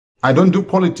I don't do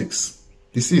politics.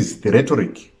 This is the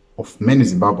rhetoric of many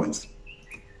Zimbabweans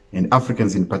and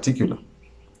Africans in particular.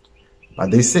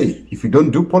 But they say, if you don't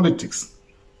do politics,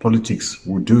 politics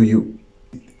will do you.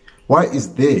 Why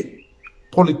is there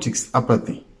politics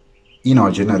apathy in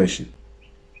our generation,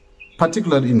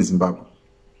 particularly in Zimbabwe?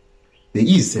 There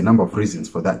is a number of reasons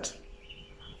for that,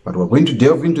 but we're going to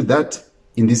delve into that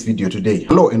in this video today.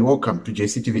 Hello and welcome to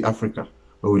JCTV Africa,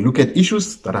 where we look at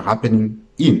issues that are happening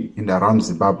in and around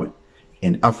Zimbabwe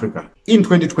and Africa. In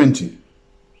 2020,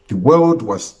 the world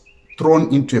was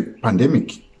thrown into a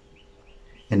pandemic.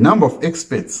 A number of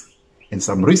experts and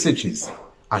some researchers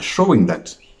are showing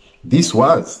that this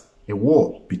was a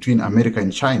war between America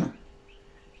and China,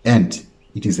 and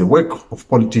it is a work of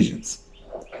politicians.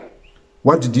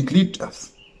 What did it lead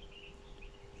us?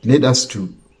 It led us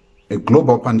to a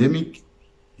global pandemic,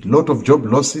 a lot of job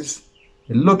losses,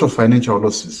 a lot of financial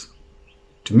losses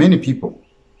to many people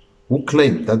who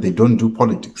claim that they don't do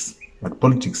politics, but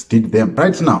politics did them.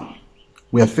 Right now,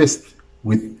 we are faced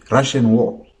with Russian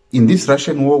war. In this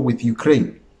Russian war with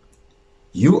Ukraine,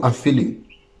 you are feeling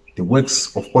the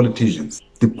works of politicians.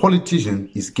 The politician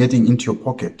is getting into your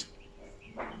pocket.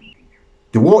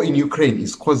 The war in Ukraine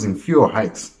is causing fuel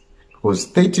hikes because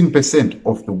 13%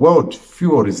 of the world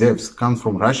fuel reserves come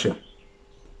from Russia.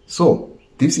 So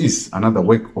this is another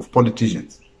work of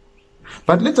politicians.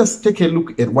 But let us take a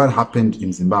look at what happened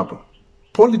in Zimbabwe.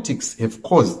 Politics have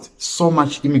caused so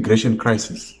much immigration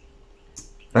crisis.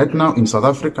 Right now in South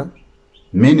Africa,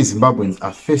 many Zimbabweans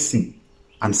are facing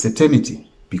uncertainty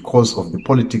because of the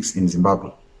politics in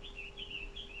Zimbabwe.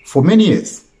 For many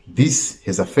years, this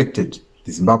has affected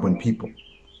the Zimbabwean people.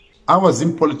 Our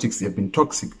Zim politics have been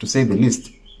toxic, to say the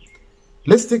least.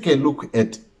 Let's take a look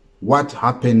at what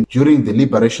happened during the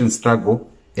liberation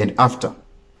struggle and after.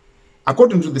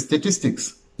 According to the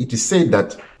statistics, it is said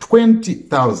that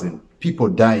 20,000 people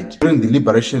died during the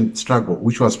liberation struggle,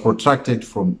 which was protracted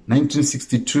from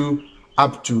 1962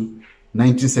 up to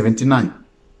 1979.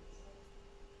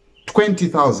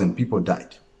 20,000 people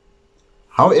died.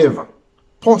 However,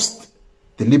 post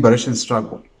the liberation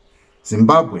struggle,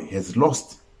 Zimbabwe has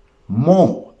lost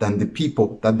more than the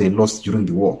people that they lost during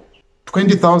the war.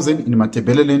 20,000 in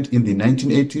Matabeleland in the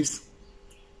 1980s.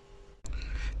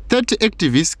 30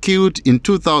 activists killed in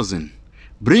 2000,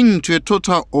 bringing to a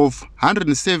total of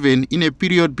 107 in a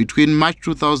period between March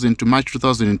 2000 to March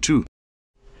 2002.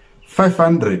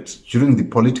 500 during the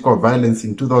political violence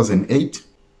in 2008,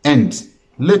 and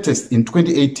latest in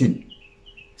 2018,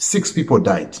 6 people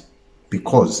died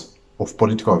because of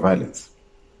political violence.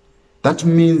 That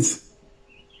means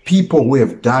people who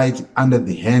have died under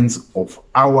the hands of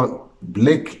our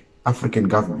black African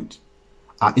government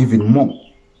are even more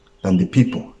than the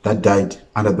people that died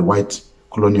under the white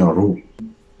colonial rule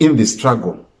in the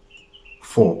struggle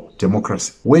for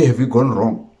democracy. Where have we gone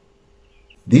wrong?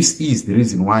 This is the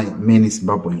reason why many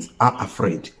Zimbabweans are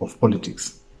afraid of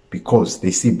politics, because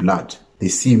they see blood, they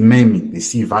see maiming, they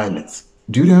see violence.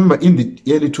 Do you remember in the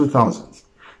early 2000s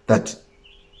that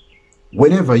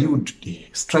whenever you would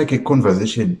strike a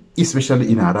conversation,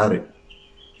 especially in Harare,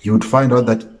 you would find out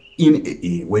that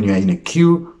when you are in a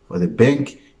queue for the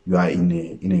bank, you are in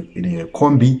a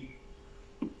combi,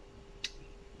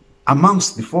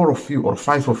 amongst the 4 of you or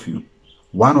 5 of you,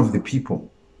 one of the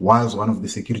people was one of the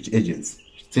security agents,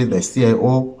 say the CIO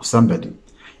or somebody.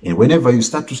 And whenever you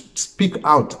start to speak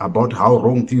out about how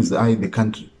wrong things are in the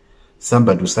country,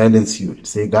 somebody will silence you and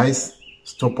say, guys,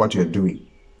 stop what you're doing.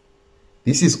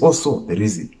 This is also the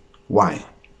reason why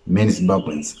many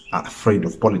Zimbabweans are afraid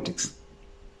of politics.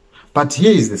 But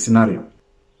here is the scenario.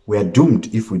 We are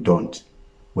doomed if we don't.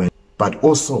 But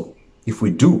also, if we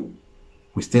do,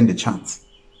 we stand a chance.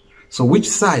 So which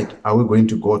side are we going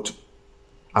to go to?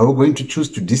 Are we going to choose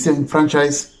to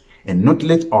disenfranchise and not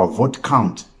let our vote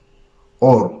count?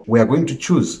 Or we are going to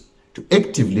choose to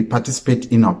actively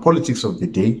participate in our politics of the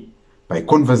day by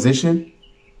conversation,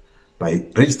 by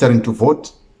registering to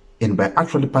vote, and by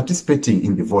actually participating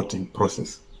in the voting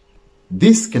process.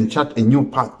 This can chart a new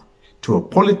path to a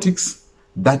politics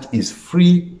that is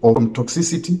free from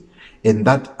toxicity and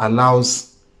that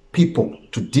allows people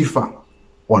to differ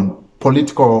on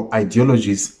political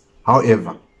ideologies.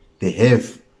 However, they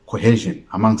have cohesion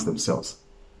amongst themselves.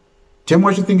 Tell me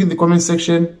what you think in the comment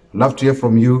section. Love to hear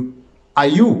from you. Are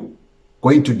you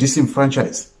going to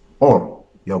disenfranchise, or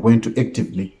you are going to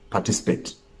actively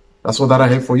participate? That's all that I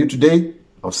have for you today.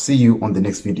 I'll see you on the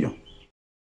next video.